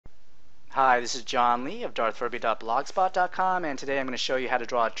Hi, this is John Lee of darthfurby.blogspot.com, and today I'm going to show you how to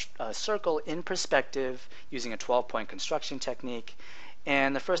draw a circle in perspective using a 12-point construction technique.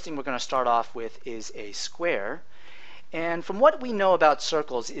 And the first thing we're going to start off with is a square. And from what we know about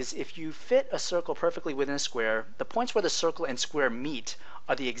circles is if you fit a circle perfectly within a square, the points where the circle and square meet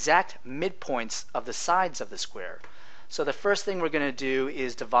are the exact midpoints of the sides of the square. So the first thing we're going to do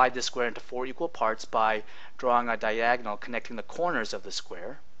is divide the square into 4 equal parts by drawing a diagonal connecting the corners of the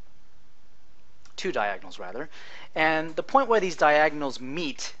square. 2 diagonals rather, and the point where these diagonals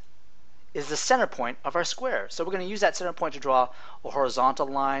meet is the center point of our square. So we're going to use that center point to draw a horizontal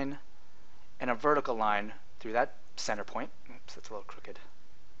line and a vertical line through that center point. Oops, that's a little crooked.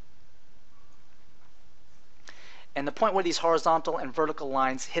 And the point where these horizontal and vertical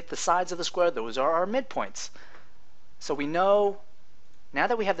lines hit the sides of the square, those are our midpoints. So we know, now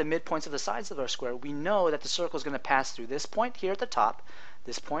that we have the midpoints of the sides of our square, we know that the circle is going to pass through this point here at the top,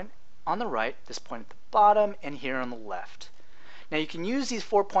 this point on the right, this point at the bottom, and here on the left. Now you can use these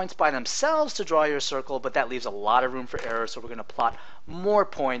 4 points by themselves to draw your circle, but that leaves a lot of room for error, so we're going to plot more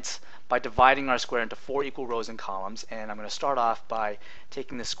points by dividing our square into 4 equal rows and columns. And I'm going to start off by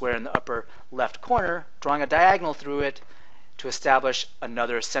taking the square in the upper left corner, drawing a diagonal through it to establish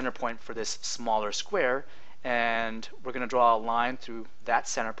another center point for this smaller square. And we're going to draw a line through that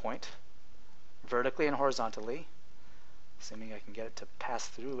center point, vertically and horizontally, assuming I can get it to pass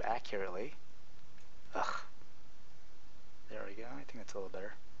through accurately. There we go. I think that's a little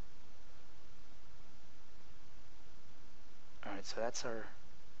better. Alright, so that's our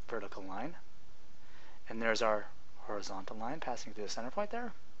vertical line. And there's our horizontal line passing through the center point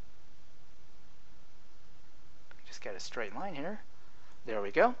there. Just get a straight line here. There we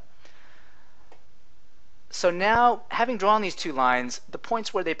go. So now, having drawn these 2 lines, the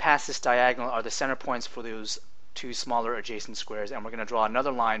points where they pass this diagonal are the center points for those 2 smaller adjacent squares, and we're going to draw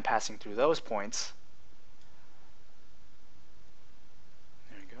another line passing through those points.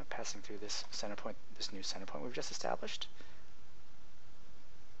 There we go, passing through this center point, this new center point we've just established.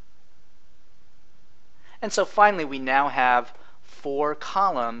 And so finally we now have 4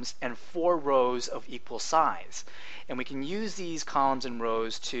 columns and 4 rows of equal size. And we can use these columns and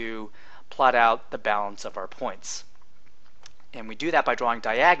rows to plot out the balance of our points. And we do that by drawing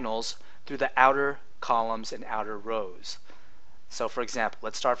diagonals through the outer columns and outer rows. So for example,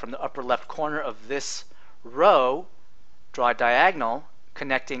 let's start from the upper left corner of this row, draw a diagonal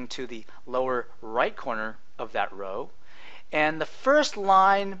connecting to the lower right corner of that row, and the first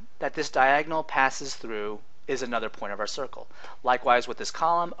line that this diagonal passes through is another point of our circle. Likewise with this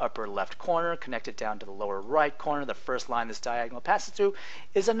column, upper left corner connected down to the lower right corner, the first line this diagonal passes through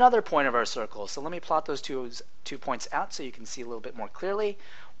is another point of our circle. So let me plot those two points out so you can see a little bit more clearly.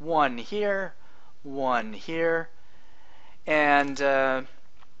 One here, one here, and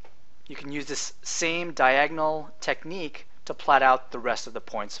you can use this same diagonal technique to plot out the rest of the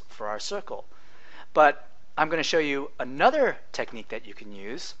points for our circle. But I'm going to show you another technique that you can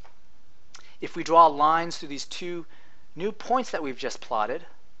use. If we draw lines through these 2 new points that we've just plotted,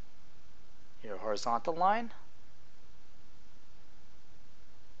 here a horizontal line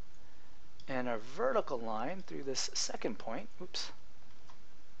and a vertical line through this second point, oops,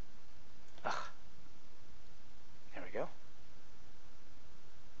 there we go.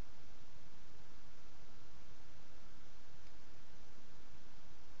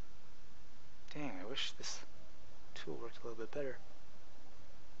 Dang, I wish this tool worked a little bit better.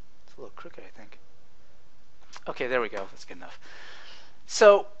 It's a little crooked, I think. Okay, there we go. That's good enough.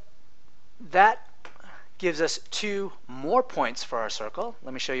 So that gives us 2 more points for our circle.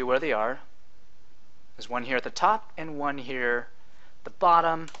 Let me show you where they are. There's one here at the top and one here at the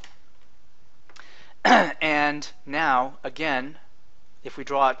bottom. And now, again, if we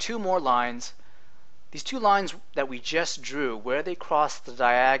draw 2 more lines, these 2 lines that we just drew, where they cross the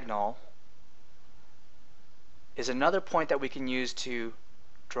diagonal, is another point that we can use to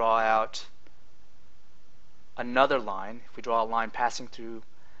draw out another line. If we draw a line passing through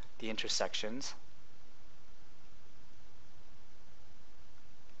the intersections,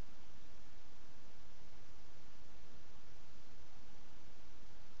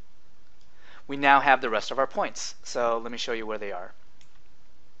 we now have the rest of our points. So let me show you where they are.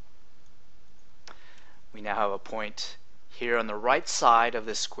 We now have a point here on the right side of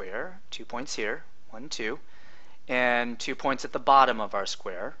this square, 2 points here, 1, 2, and 2 points at the bottom of our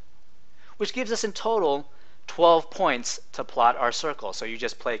square, which gives us in total 12 points to plot our circle. So you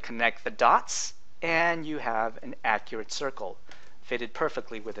just play connect the dots and you have an accurate circle fitted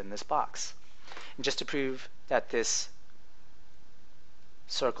perfectly within this box. And just to prove that this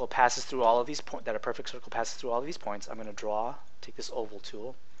circle passes through all of these points, that a perfect circle passes through all of these points, I'm going to take this oval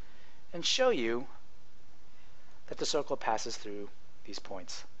tool and show you that the circle passes through these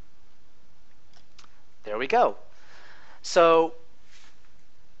points. There we go. So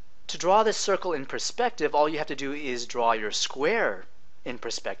to draw this circle in perspective, all you have to do is draw your square in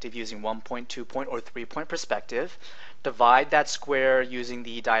perspective using 1 point, 2 point, or 3 point perspective. Divide that square using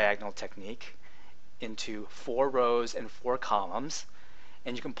the diagonal technique into 4 rows and 4 columns,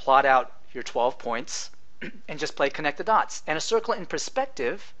 and you can plot out your 12 points and just play connect the dots. And a circle in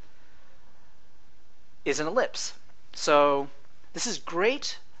perspective is an ellipse. So this is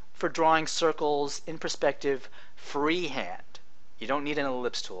great for drawing circles in perspective freehand. You don't need an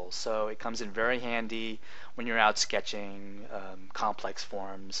ellipse tool, so it comes in very handy when you're out sketching complex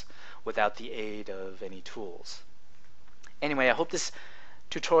forms without the aid of any tools. Anyway, I hope this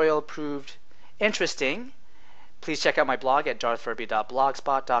tutorial proved interesting. Please check out my blog at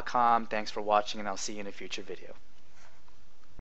darthverby.blogspot.com. Thanks for watching, and I'll see you in a future video.